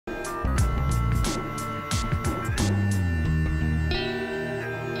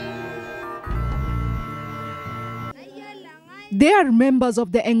They are members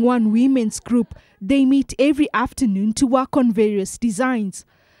of the Ewangan Women's group. They meet every afternoon to work on various designs.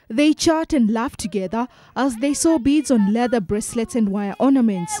 They chat and laugh together as they sew beads on leather bracelets and wire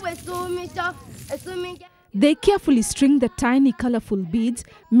ornaments. They carefully string the tiny colorful beads,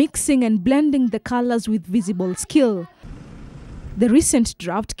 mixing and blending the colors with visible skill. The recent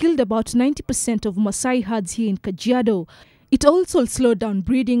drought killed about 90% of Maasai herds here in Kajiado. It also slowed down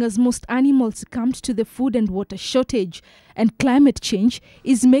breeding as most animals succumbed to the food and water shortage, and climate change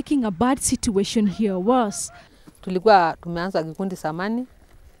is making a bad situation here worse. Tulikuwa tumeanza kikundi samani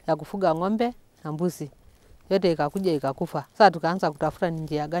ya kufuga ng'ombe na mbuzi. Yote ikakuja ikakufa. Sasa tukaanza kutafuta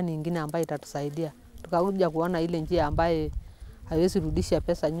njia gani nyingine ambayo itatusaidia. Tukakuja kuona ile njia ambayo haiwezi rudisha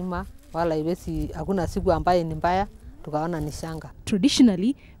pesa nyuma wala haiwezi, hakuna siku ambayo ni mbaya.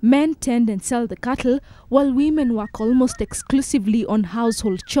 Traditionally, men tend and sell the cattle, while women work almost exclusively on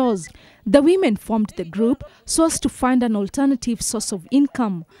household chores. The women formed the group so as to find an alternative source of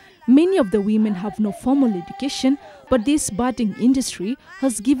income. Many of the women have no formal education, but this budding industry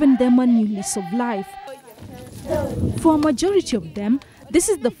has given them a new lease of life. For a majority of them, this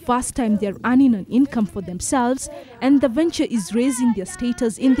is the first time they are earning an income for themselves, and the venture is raising their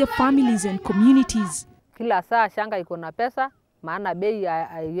status in their families and communities. Kila saa shanga iko na pesa, maana bei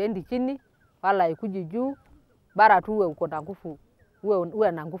haiendi chini wala haikuji juu, bara tu uko na nguvu,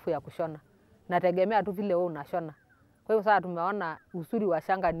 uwe na nguvu ya kushona. Nategemea tu vile wewe unashona. Kwa hiyo sasa tumeona uzuri wa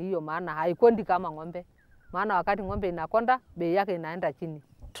shanga ni hiyo, maana haikondi kama ng'ombe. Maana wakati ng'ombe inakonda, bei yake inaenda chini.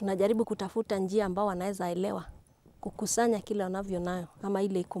 Tunajaribu kutafuta njia ambao wanaweza elewa, kukusanya kile wanavyo nayo ama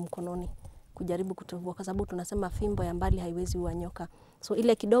ile iko mkononi, kujaribu kutoboa, kwa sababu tunasema fimbo ya mbali haiwezi uanyoka. So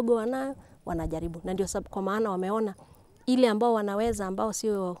ile kidogo wanayo wanajaribu, na ndio sababu kwa maana wameona ile ambao wanaweza, ambao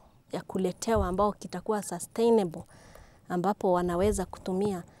sio ya kuletewa, ambao kitakuwa sustainable, ambapo wanaweza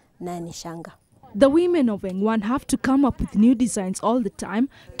kutumia na ni shanga. The women of Ewangan have to come up with new designs all the time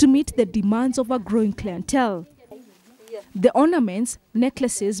to meet the demands of a growing clientele. The ornaments,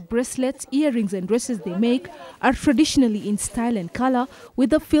 necklaces, bracelets, earrings and dresses they make are traditionally in style and color with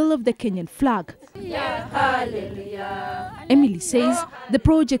the feel of the Kenyan flag. Emily says the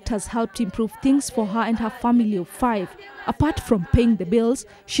project has helped improve things for her and her family of 5. Apart from paying the bills,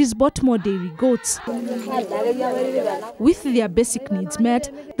 she's bought more dairy goats. With their basic needs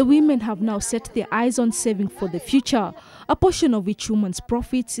met, the women have now set their eyes on saving for the future. A portion of each woman's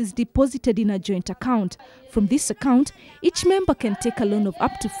profits is deposited in a joint account. From this account, each member can take a loan of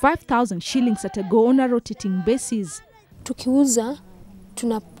up to 5,000 shillings at a go on a rotating basis. Tukiuza,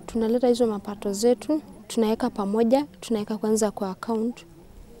 tunaleta hizo mapato zetu, tunaweka pamoja, tunaweka kwanza kwa account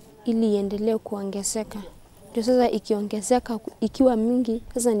ili iendelee kuongezeka. Ndio sasa ikiongezeka, ikiwa mingi,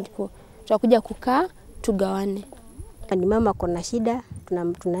 sasa ndipo tutakuja kukaa tugawane. Ni mama kuna shida,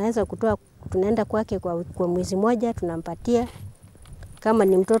 tunaweza kutoa, tunaenda kwake kwa mwezi moja, tunampatia. Kama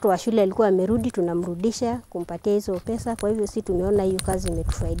ni mtoto wa shule alikuwa amerudi, tunamrudisha kumpatia hizo pesa. Kwa hivyo sisi tumeona hiyo kazi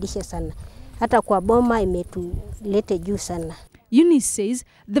imetufaidisha sana. Hata kwa boma imetulete juu sana. Eunice says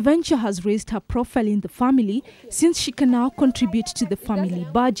the venture has raised her profile in the family since she can now contribute to the family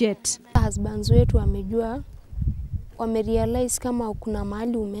budget. Husbands wetu wamejua, wamerealize kama kuna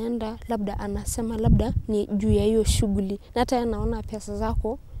mahali umeenda, labda anasema labda ni juu ya hiyo shughuli. Na hata anaona pesa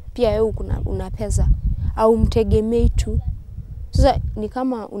zako, pia wewe una pesa. Au mtegemei tu. Sasa ni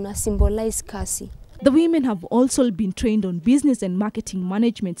kama una symbolize kasi. The women have also been trained on business and marketing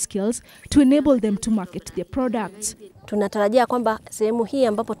management skills to enable them to market their products. Tunatarajia kwamba sehemu hii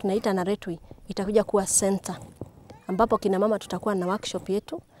ambapo tunaita na Retwe itakuja kuwa center, ambapo kina mama tutakuwa na workshop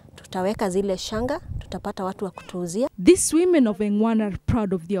yetu, tutaweka zile shanga, tutapata watu wa kutuuzia. These women of Ewangan are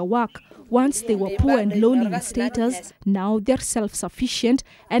proud of their work. Once they were poor and lowly in status, now they're self-sufficient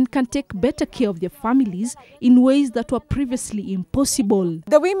and can take better care of their families in ways that were previously impossible.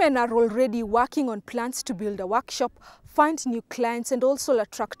 The women are already working on plans to build a workshop, find new clients and also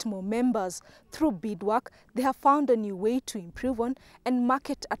attract more members. Through beadwork, they have found a new way to improve on and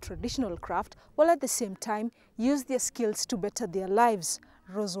market a traditional craft while at the same time use their skills to better their lives.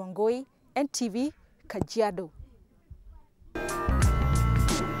 Rose Wangoi, NTV, Kajiado.